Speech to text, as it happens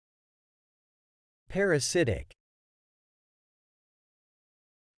Parasitic.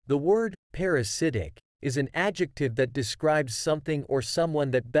 The word parasitic is an adjective that describes something or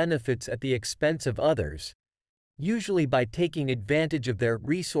someone that benefits at the expense of others, usually by taking advantage of their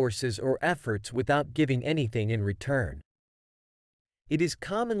resources or efforts without giving anything in return. It is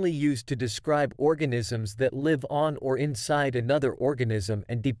commonly used to describe organisms that live on or inside another organism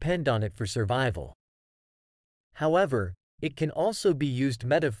and depend on it for survival. However, it can also be used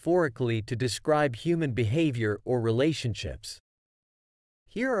metaphorically to describe human behavior or relationships.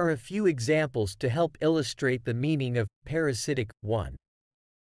 Here are a few examples to help illustrate the meaning of parasitic. 1.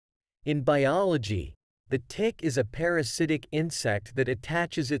 In biology, the tick is a parasitic insect that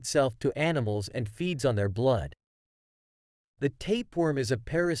attaches itself to animals and feeds on their blood. The tapeworm is a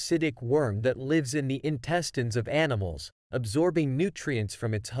parasitic worm that lives in the intestines of animals, absorbing nutrients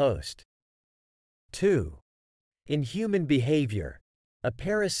from its host. 2. In human behavior, a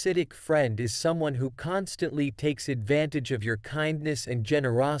parasitic friend is someone who constantly takes advantage of your kindness and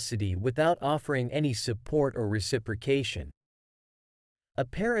generosity without offering any support or reciprocation. A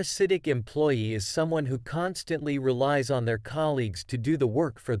parasitic employee is someone who constantly relies on their colleagues to do the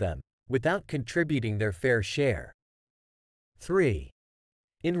work for them, without contributing their fair share. 3.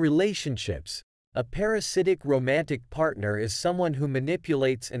 In relationships, a parasitic romantic partner is someone who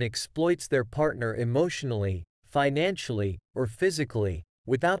manipulates and exploits their partner emotionally, financially, or physically,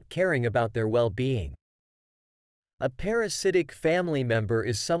 without caring about their well-being. A parasitic family member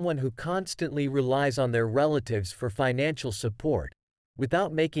is someone who constantly relies on their relatives for financial support,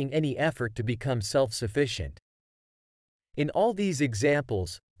 without making any effort to become self-sufficient. In all these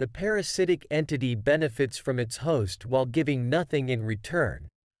examples, the parasitic entity benefits from its host while giving nothing in return,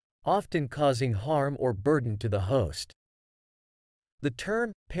 often causing harm or burden to the host. The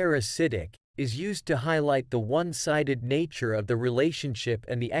term parasitic is used to highlight the one-sided nature of the relationship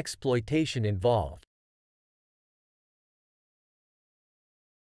and the exploitation involved.